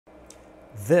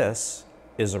This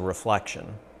is a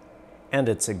reflection, and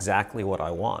it's exactly what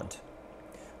I want.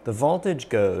 The voltage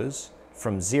goes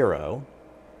from 0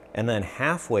 and then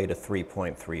halfway to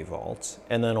 3.3 volts,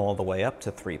 and then all the way up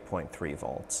to 3.3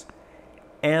 volts.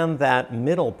 And that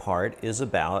middle part is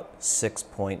about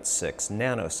 6.6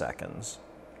 nanoseconds.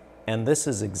 And this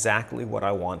is exactly what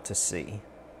I want to see.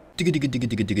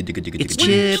 It's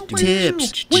chip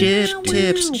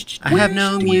tips. I have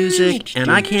no music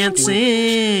and I can't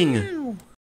sing.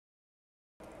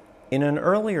 In an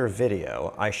earlier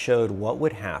video, I showed what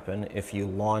would happen if you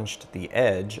launched the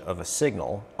edge of a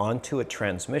signal onto a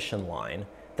transmission line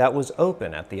that was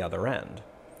open at the other end.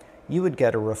 You would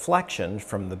get a reflection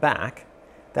from the back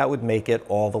that would make it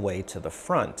all the way to the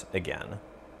front again.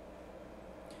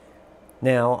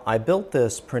 Now, I built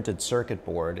this printed circuit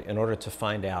board in order to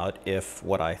find out if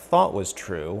what I thought was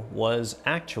true was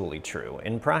actually true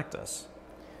in practice.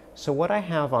 So what I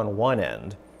have on one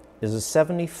end is a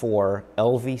 74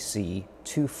 LVC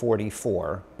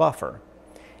 244 buffer,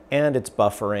 and it's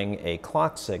buffering a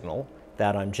clock signal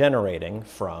that I'm generating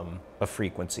from a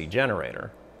frequency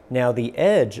generator. Now, the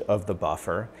edge of the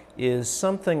buffer is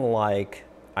something like,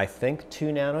 I think, 2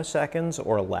 nanoseconds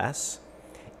or less.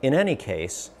 In any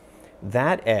case,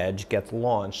 that edge gets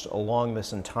launched along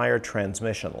this entire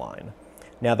transmission line.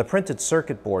 Now, the printed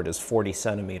circuit board is 40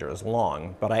 centimeters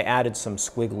long, but I added some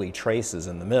squiggly traces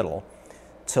in the middle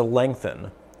to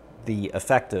lengthen the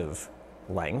effective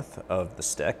length of the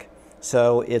stick.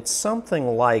 So it's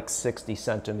something like 60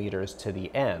 centimeters to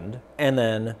the end, and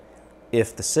then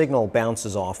if the signal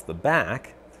bounces off the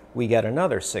back, we get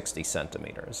another 60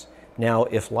 centimeters. Now,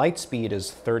 if light speed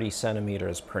is 30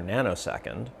 centimeters per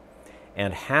nanosecond,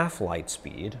 and half light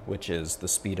speed, which is the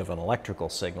speed of an electrical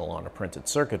signal on a printed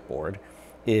circuit board,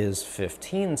 is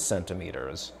 15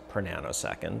 centimeters per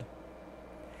nanosecond,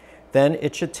 then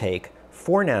it should take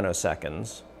 4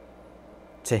 nanoseconds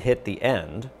to hit the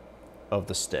end of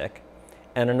the stick,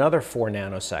 and another 4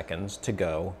 nanoseconds to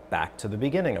go back to the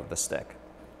beginning of the stick.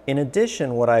 In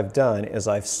addition, what I've done is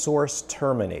I've source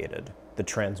terminated the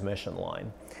transmission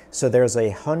line. So there's a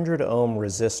 100 ohm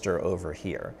resistor over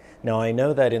here. Now, I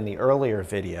know that in the earlier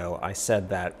video I said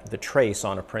that the trace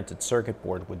on a printed circuit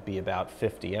board would be about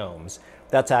 50 ohms.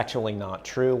 That's actually not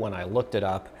true. When I looked it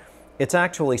up, it's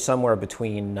actually somewhere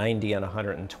between 90 and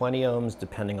 120 ohms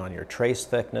depending on your trace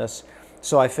thickness.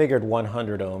 So I figured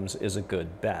 100 ohms is a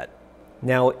good bet.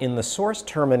 Now, in the source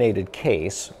terminated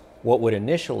case, what would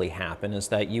initially happen is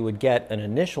that you would get an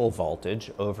initial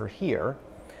voltage over here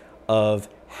of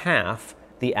half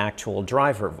the actual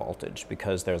driver voltage,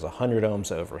 because there's 100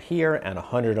 ohms over here and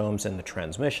 100 ohms in the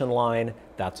transmission line.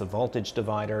 That's a voltage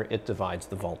divider. It divides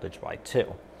the voltage by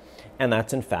 2. And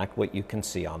that's in fact what you can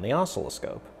see on the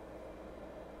oscilloscope.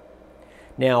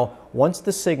 Now, once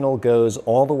the signal goes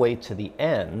all the way to the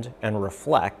end and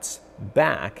reflects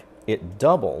back, it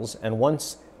doubles, and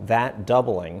once that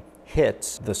doubling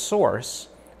hits the source,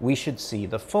 we should see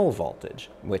the full voltage,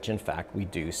 which in fact we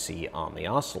do see on the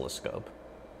oscilloscope.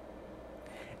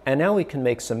 And now we can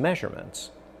make some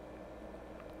measurements.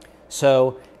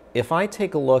 So if I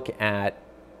take a look at,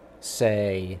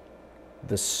 say,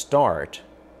 the start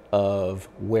of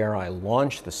where I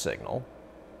launch the signal,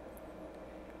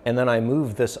 and then I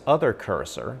move this other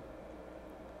cursor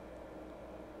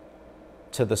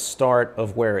to the start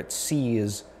of where it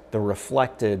sees the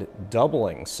reflected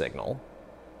doubling signal,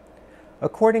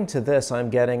 according to this, I'm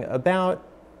getting about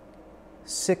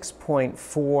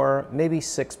 6.4, maybe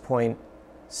 6.6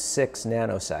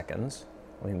 nanoseconds.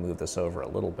 Let me move this over a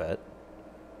little bit.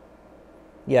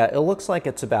 Yeah, it looks like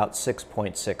it's about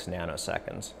 6.6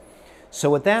 nanoseconds. So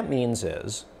what that means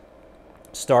is,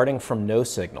 starting from no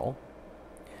signal,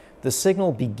 the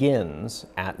signal begins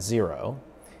at 0.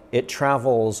 It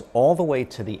travels all the way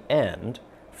to the end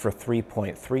for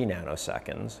 3.3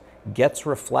 nanoseconds, gets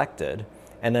reflected,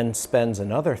 and then spends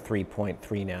another 3.3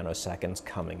 nanoseconds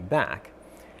coming back,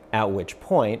 at which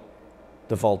point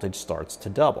the voltage starts to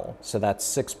double. So that's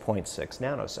 6.6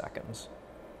 nanoseconds.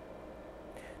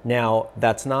 Now,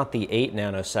 that's not the 8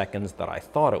 nanoseconds that I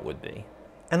thought it would be,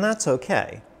 and that's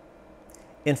okay.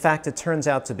 In fact, it turns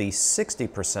out to be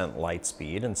 60% light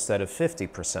speed instead of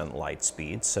 50% light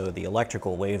speed, so the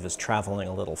electrical wave is traveling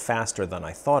a little faster than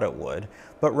I thought it would.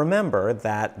 But remember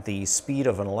that the speed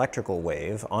of an electrical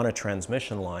wave on a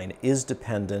transmission line is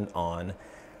dependent on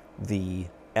the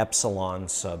epsilon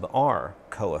sub r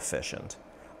coefficient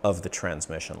of the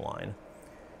transmission line.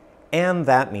 And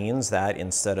that means that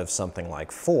instead of something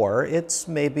like 4, it's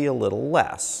maybe a little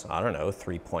less. I don't know,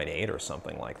 3.8 or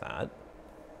something like that.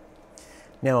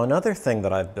 Now, another thing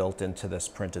that I've built into this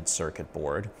printed circuit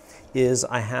board is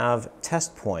I have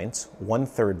test points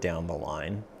 1/3 down the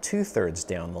line, 2/3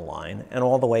 down the line, and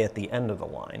all the way at the end of the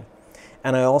line.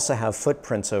 And I also have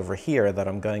footprints over here that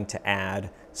I'm going to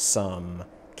add some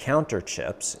counter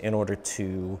chips in order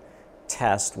to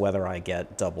test whether I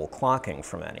get double clocking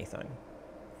from anything.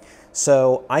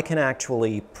 So I can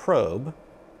actually probe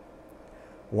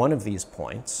one of these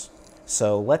points.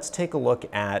 So let's take a look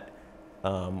at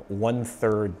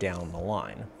 1/3 down the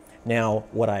line. Now,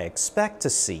 what I expect to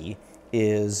see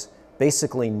is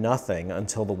basically nothing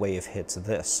until the wave hits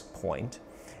this point.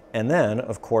 And then,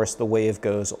 of course, the wave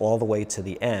goes all the way to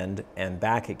the end and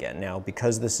back again. Now,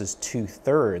 because this is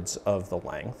 2/3 of the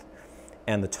length,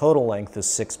 and the total length is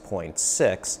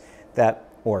 6.6,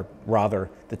 or rather,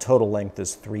 the total length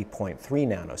is 3.3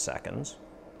 nanoseconds.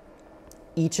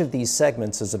 Each of these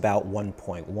segments is about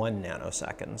 1.1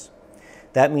 nanoseconds.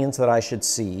 That means that I should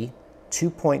see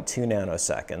 2.2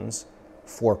 nanoseconds,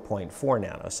 4.4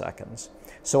 nanoseconds.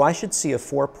 So I should see a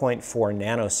 4.4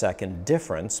 nanosecond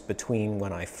difference between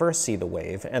when I first see the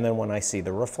wave and then when I see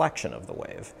the reflection of the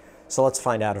wave. So let's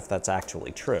find out if that's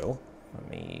actually true. Let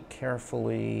me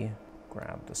carefully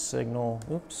grab the signal.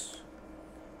 Oops.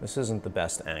 This isn't the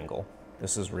best angle.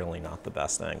 This is really not the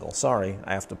best angle. Sorry,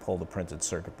 I have to pull the printed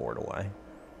circuit board away.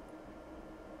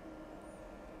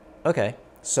 Okay,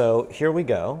 so here we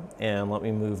go, and let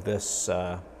me move this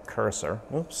cursor.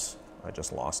 Oops, I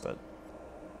just lost it.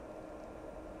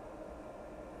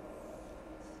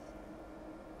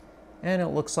 And it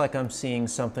looks like I'm seeing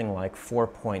something like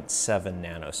 4.7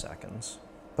 nanoseconds.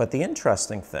 But the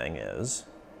interesting thing is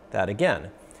that, again,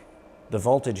 the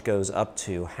voltage goes up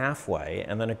to halfway,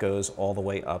 and then it goes all the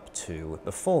way up to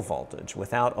the full voltage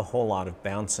without a whole lot of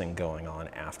bouncing going on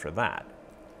after that.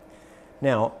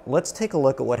 Now, let's take a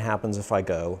look at what happens if I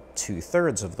go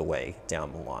 2/3 of the way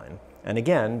down the line. And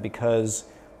again, because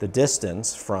the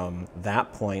distance from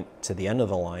that point to the end of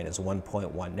the line is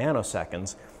 1.1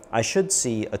 nanoseconds, I should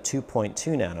see a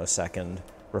 2.2 nanosecond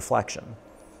reflection.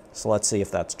 So let's see if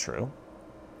that's true.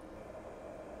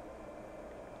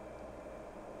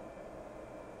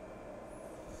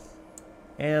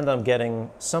 And I'm getting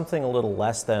something a little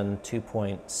less than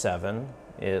 2.7.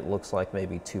 It looks like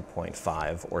maybe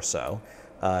 2.5 or so.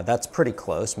 That's pretty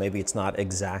close. Maybe it's not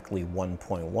exactly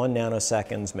 1.1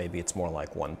 nanoseconds. Maybe it's more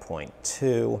like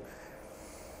 1.2.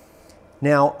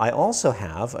 Now, I also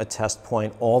have a test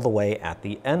point all the way at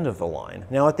the end of the line.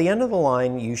 Now, at the end of the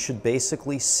line, you should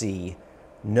basically see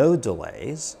no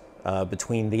delays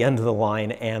between the end of the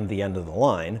line and the end of the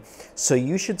line. So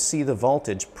you should see the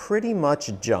voltage pretty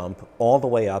much jump all the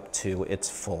way up to its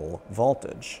full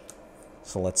voltage.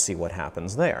 So let's see what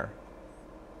happens there.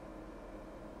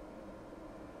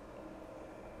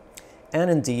 And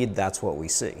indeed, that's what we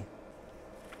see.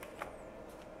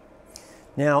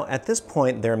 Now, at this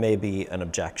point, there may be an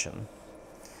objection.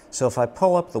 So if I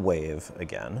pull up the wave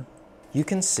again, you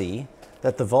can see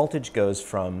that the voltage goes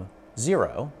from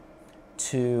 0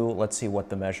 to, let's see what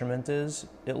the measurement is.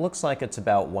 It looks like it's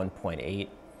about 1.8,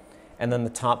 and then the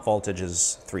top voltage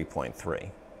is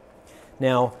 3.3.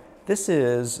 Now, this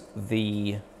is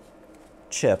the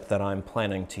chip that I'm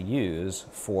planning to use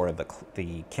for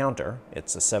the counter.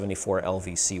 It's a 74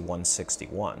 LVC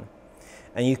 161.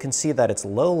 And you can see that its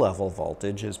low-level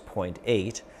voltage is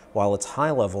 0.8, while its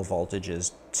high-level voltage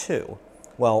is 2.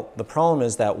 Well, the problem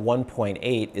is that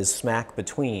 1.8 is smack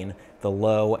between the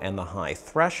low and the high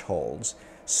thresholds.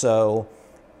 So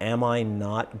am I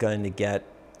not going to get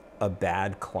a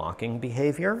bad clocking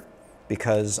behavior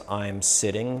because I'm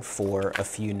sitting for a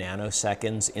few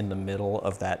nanoseconds in the middle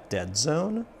of that dead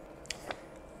zone?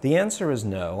 The answer is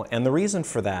no, and the reason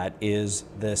for that is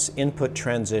this input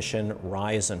transition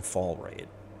rise and fall rate.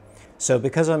 So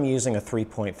because I'm using a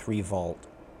 3.3 volt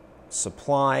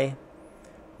supply,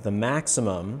 the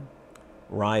maximum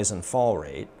rise and fall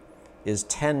rate is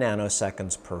 10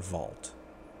 nanoseconds per volt,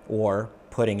 or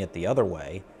putting it the other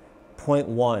way,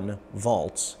 0.1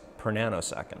 volts per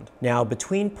nanosecond. Now,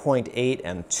 between 0.8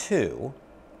 and 2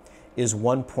 is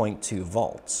 1.2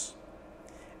 volts.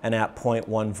 And at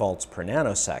 0.1 volts per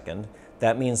nanosecond,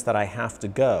 that means that I have to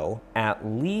go at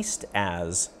least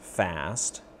as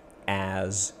fast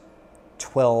as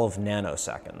 12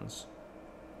 nanoseconds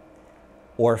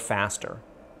or faster.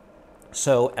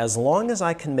 So as long as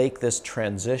I can make this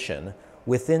transition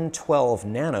within 12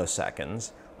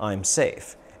 nanoseconds, I'm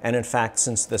safe. And in fact,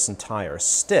 since this entire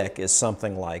stick is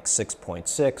something like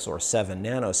 6.6 or 7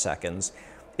 nanoseconds,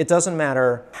 it doesn't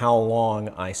matter how long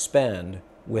I spend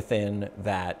within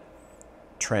that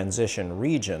transition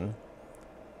region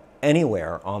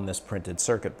anywhere on this printed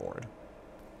circuit board.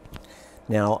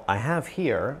 Now, I have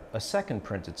here a second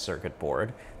printed circuit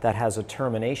board that has a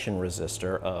termination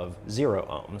resistor of 0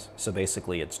 ohms. So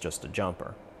basically, it's just a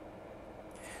jumper.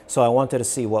 So I wanted to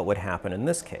see what would happen in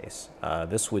this case.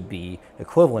 This would be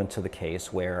equivalent to the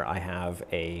case where I have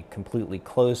a completely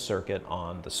closed circuit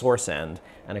on the source end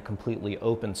and a completely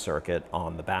open circuit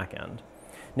on the back end.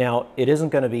 Now, it isn't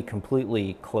going to be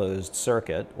completely closed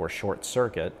circuit or short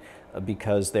circuit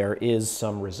because there is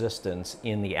some resistance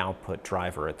in the output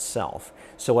driver itself.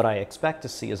 So what I expect to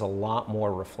see is a lot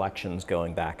more reflections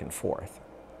going back and forth.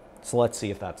 So let's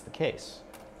see if that's the case.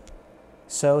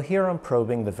 So here I'm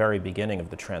probing the very beginning of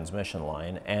the transmission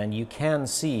line, and you can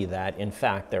see that, in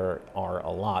fact, there are a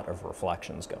lot of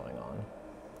reflections going on.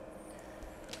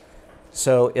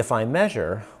 So if I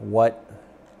measure what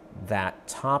that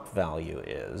top value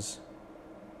is,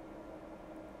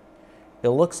 it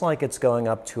looks like it's going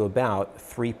up to about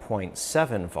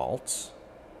 3.7 volts.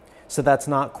 So that's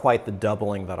not quite the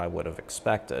doubling that I would have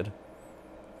expected.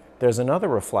 There's another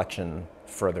reflection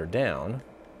further down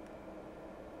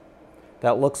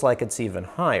that looks like it's even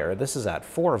higher. This is at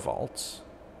 4 volts.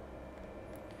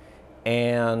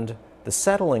 And the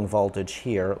settling voltage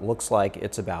here looks like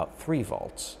it's about 3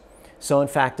 volts. So in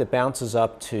fact, it bounces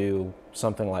up to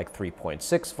something like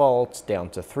 3.6 volts, down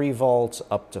to 3 volts,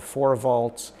 up to 4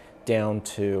 volts, down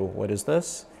to, what is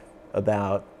this?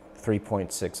 About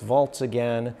 3.6 volts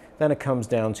again. Then it comes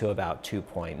down to about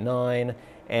 2.9,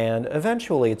 and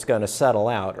eventually it's going to settle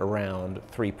out around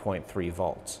 3.3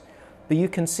 volts. But you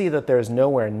can see that there's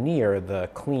nowhere near the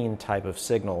clean type of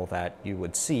signal that you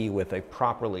would see with a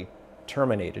properly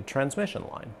terminated transmission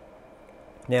line.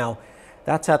 Now,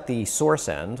 that's at the source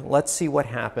end. Let's see what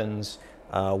happens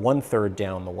 1/3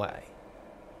 down the way.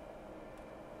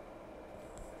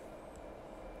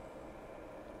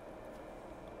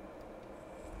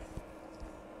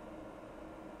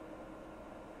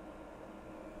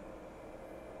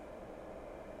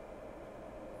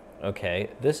 Okay,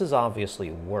 this is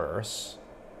obviously worse.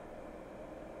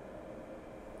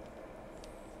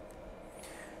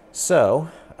 So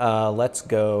let's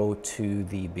go to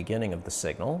the beginning of the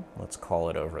signal. Let's call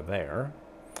it over there.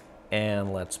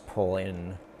 And let's pull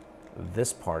in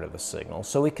this part of the signal.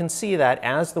 So we can see that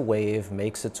as the wave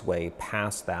makes its way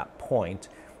past that point,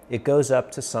 it goes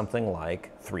up to something like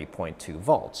 3.2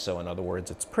 volts. So in other words,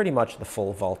 it's pretty much the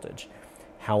full voltage.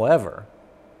 However,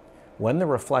 when the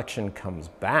reflection comes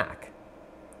back,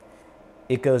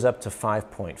 it goes up to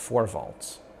 5.4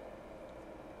 volts.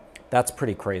 That's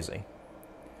pretty crazy.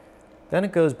 Then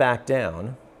it goes back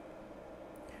down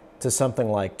to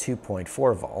something like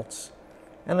 2.4 volts,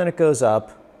 and then it goes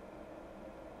up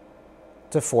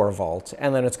to 4 volts,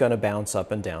 and then it's going to bounce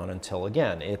up and down until,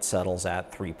 again, it settles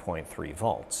at 3.3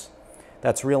 volts.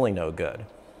 That's really no good.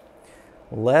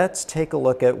 Let's take a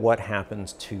look at what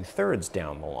happens 2/3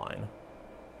 down the line.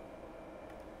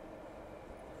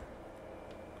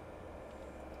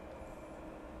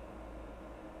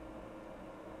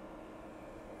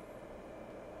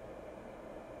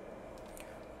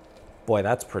 Boy,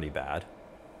 that's pretty bad.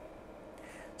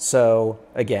 So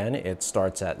again, it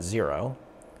starts at 0,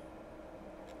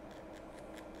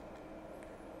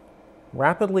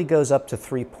 rapidly goes up to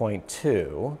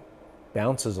 3.2,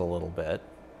 bounces a little bit,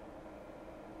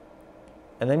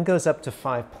 and then goes up to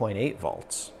 5.8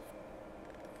 volts.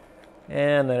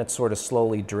 And then it sort of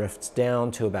slowly drifts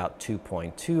down to about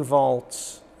 2.2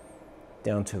 volts,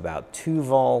 down to about 2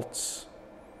 volts,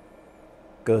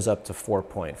 goes up to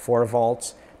 4.4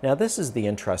 volts. Now this is the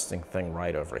interesting thing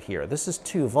right over here. This is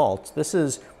 2 volts. This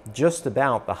is just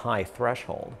about the high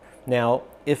threshold. Now,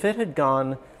 if it had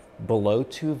gone below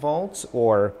 2 volts,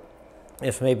 or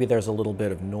if maybe there's a little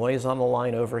bit of noise on the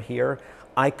line over here,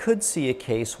 I could see a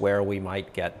case where we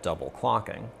might get double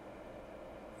clocking.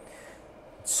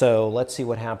 So let's see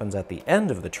what happens at the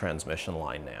end of the transmission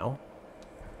line now.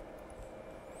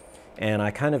 And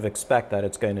I kind of expect that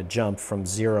it's going to jump from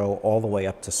 0 all the way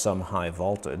up to some high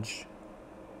voltage.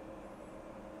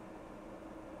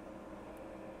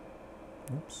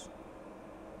 Oops.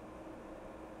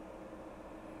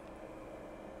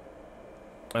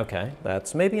 Okay,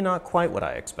 that's maybe not quite what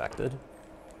I expected,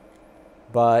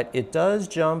 but it does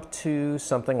jump to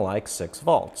something like 6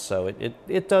 volts. So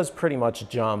it does pretty much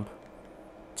jump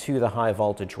to the high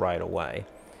voltage right away.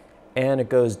 And it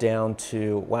goes down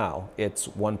to, wow, it's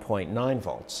 1.9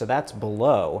 volts. So that's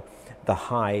below the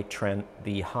high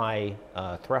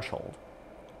threshold.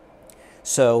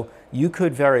 So you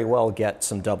could very well get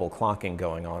some double clocking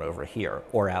going on over here,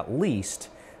 or at least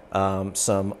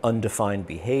some undefined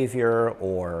behavior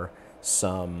or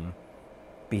some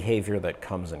behavior that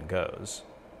comes and goes.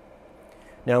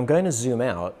 Now I'm going to zoom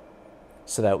out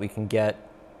so that we can get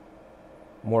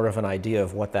more of an idea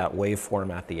of what that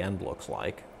waveform at the end looks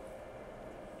like.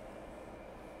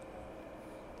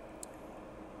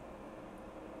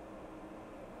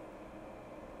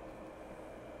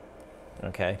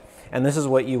 Okay, and this is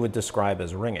what you would describe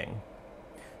as ringing.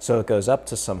 So it goes up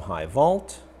to some high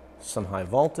voltage,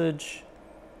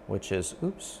 which is,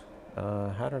 oops,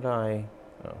 how did I,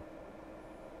 oh.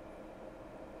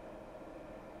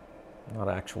 Not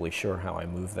actually sure how I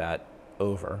move that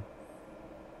over.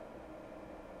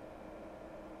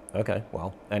 Okay,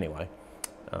 well, anyway.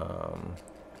 Let's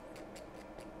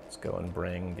go and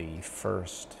bring the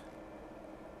first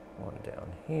one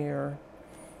down here.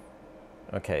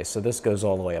 Okay, so this goes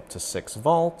all the way up to 6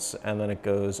 volts, and then it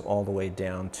goes all the way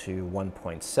down to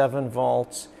 1.7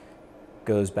 volts,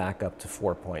 goes back up to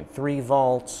 4.3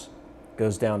 volts,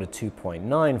 goes down to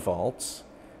 2.9 volts,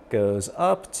 goes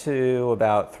up to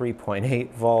about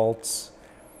 3.8 volts,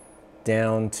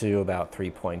 down to about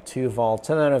 3.2 volts,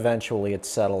 and then eventually it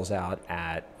settles out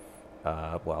at,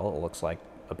 well, it looks like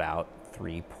about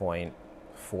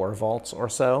 3.4 volts or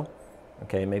so.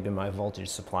 Okay, maybe my voltage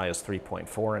supply is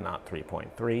 3.4 and not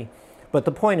 3.3. But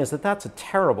the point is that that's a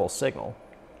terrible signal.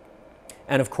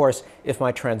 And of course, if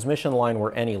my transmission line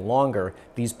were any longer,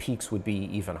 these peaks would be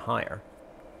even higher.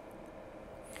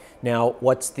 Now,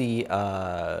 what's the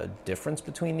difference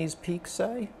between these peaks,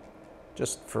 say?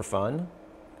 Just for fun.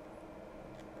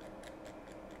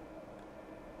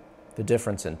 The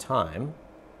difference in time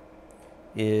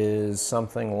is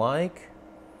something like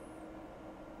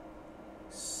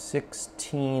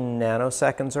 16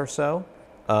 nanoseconds or so.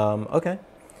 Okay.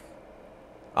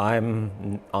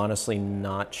 I'm honestly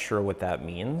not sure what that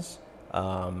means.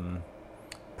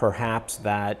 Perhaps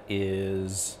that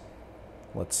is,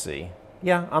 let's see.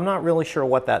 Yeah, I'm not really sure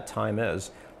what that time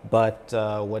is, but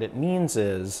what it means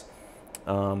is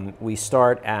we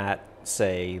start at,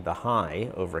 say, the high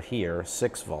over here,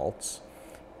 6 volts,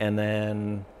 and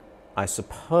then I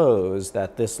suppose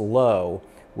that this low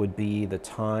would be the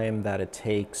time that it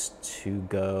takes to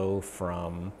go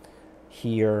from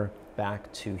here back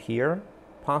to here,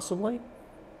 possibly.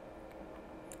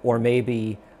 Or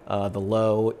maybe the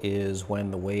low is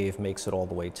when the wave makes it all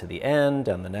the way to the end,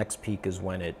 and the next peak is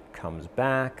when it comes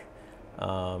back.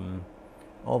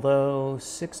 Although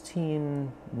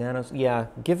 16 nanos, yeah,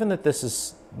 given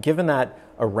that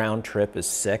a round trip is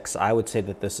 6, I would say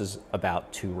that this is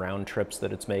about 2 round trips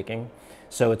that it's making.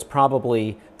 So it's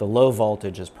probably, the low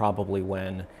voltage is probably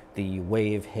when the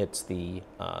wave hits the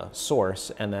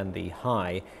source, and then the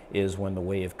high is when the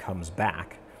wave comes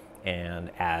back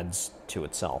and adds to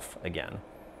itself again.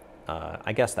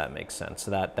 I guess that makes sense.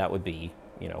 So that would be,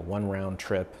 1 round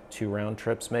trip, 2 round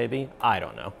trips maybe? I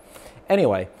don't know.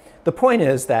 Anyway, the point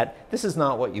is that this is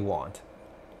not what you want.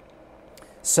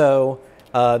 So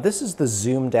this is the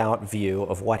zoomed out view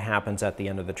of what happens at the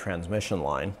end of the transmission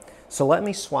line. So let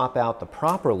me swap out the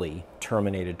properly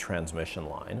terminated transmission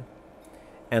line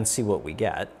and see what we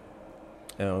get.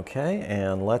 Okay,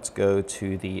 and let's go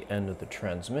to the end of the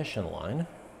transmission line.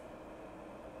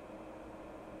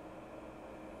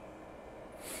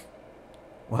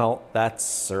 Well, that's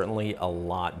certainly a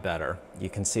lot better. You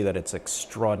can see that it's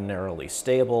extraordinarily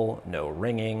stable, no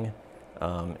ringing.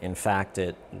 In fact,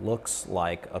 it looks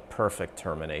like a perfect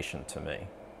termination to me.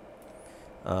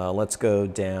 Let's go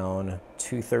down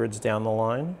 2/3 down the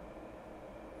line.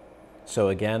 So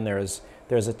again, there's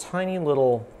a tiny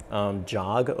little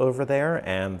jog over there,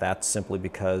 and that's simply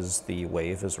because the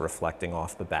wave is reflecting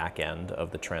off the back end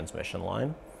of the transmission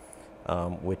line,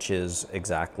 which is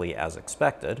exactly as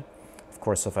expected. Of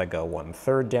course, if I go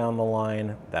 1/3 down the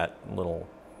line, that little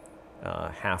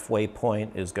halfway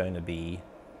point is going to be,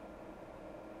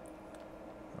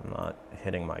 I'm not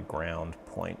hitting my ground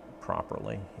point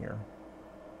properly here.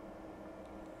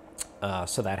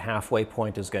 So that halfway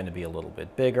point is going to be a little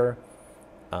bit bigger,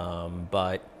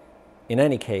 but in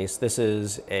any case, this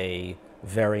is a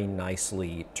very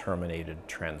nicely terminated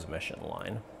transmission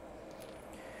line.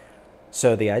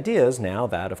 So the idea is now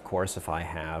that, of course, if I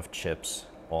have chips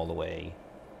all the way,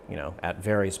 at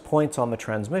various points on the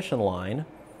transmission line,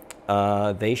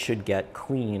 they should get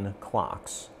clean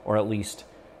clocks, or at least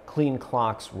clean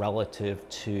clocks relative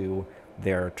to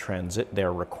their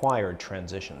required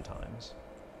transition times.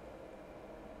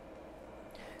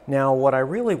 Now, what I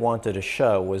really wanted to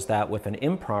show was that with an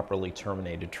improperly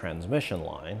terminated transmission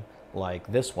line,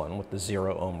 like this one with the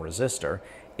 0 ohm resistor,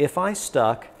 if I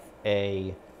stuck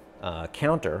a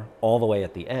counter all the way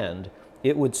at the end,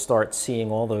 it would start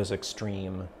seeing all those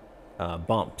extreme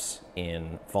bumps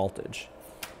in voltage.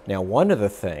 Now, one of the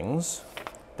things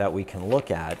that we can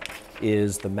look at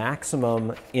is the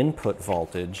maximum input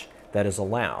voltage that is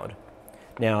allowed.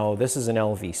 Now, this is an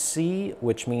LVC,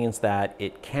 which means that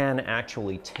it can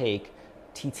actually take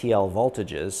TTL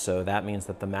voltages, so that means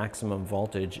that the maximum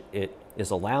voltage it is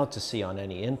allowed to see on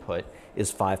any input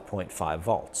is 5.5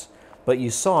 volts. But you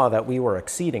saw that we were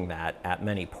exceeding that at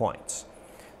many points.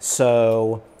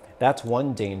 So that's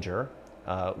one danger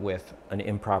with an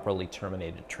improperly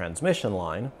terminated transmission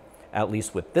line, at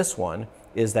least with this one,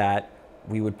 is that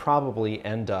we would probably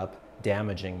end up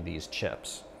damaging these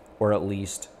chips, or at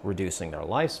least reducing their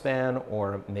lifespan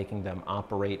or making them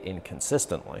operate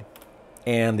inconsistently.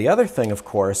 And the other thing, of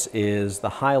course, is the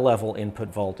high-level input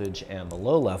voltage and the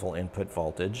low-level input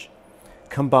voltage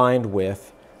combined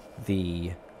with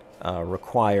the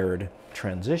required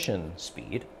transition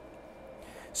speed.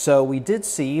 So we did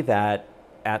see that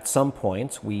at some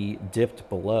points we dipped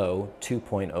below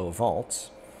 2.0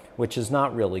 volts, which is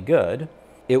not really good.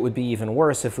 It would be even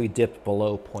worse if we dipped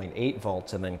below 0.8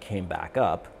 volts and then came back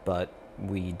up, but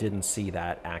we didn't see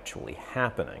that actually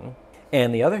happening.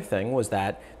 And the other thing was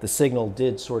that the signal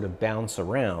did sort of bounce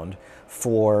around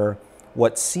for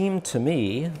what seemed to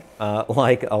me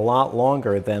like a lot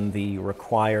longer than the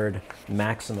required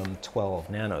maximum 12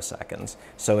 nanoseconds.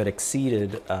 So it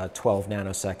exceeded 12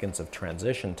 nanoseconds of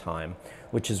transition time,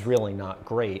 which is really not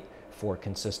great for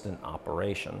consistent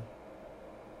operation.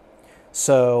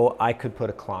 So I could put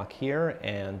a clock here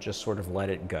and just sort of let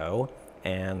it go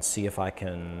and see if I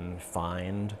can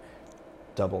find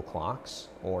double clocks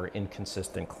or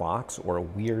inconsistent clocks or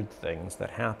weird things that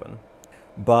happen.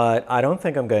 But I don't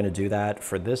think I'm going to do that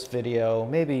for this video.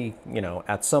 Maybe,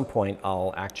 at some point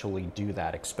I'll actually do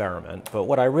that experiment. But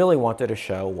what I really wanted to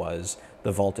show was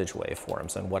the voltage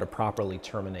waveforms and what a properly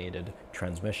terminated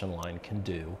transmission line can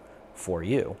do for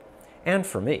you and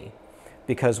for me.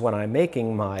 Because when I'm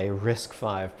making my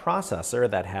RISC-V processor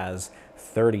that has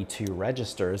 32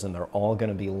 registers and they're all going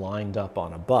to be lined up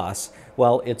on a bus,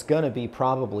 well, it's going to be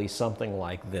probably something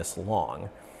like this long.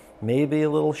 Maybe a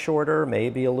little shorter,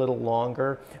 maybe a little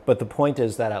longer, but the point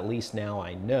is that at least now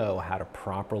I know how to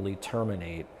properly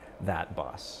terminate that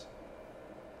bus.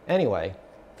 Anyway,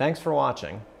 thanks for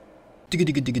watching.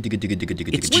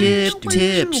 It's chip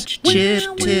tips,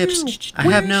 chip tips. I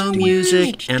have no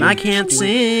music and I can't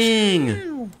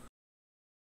sing.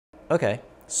 Okay,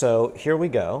 so here we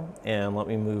go, and let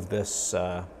me move this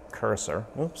cursor.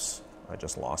 Oops, I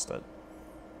just lost it.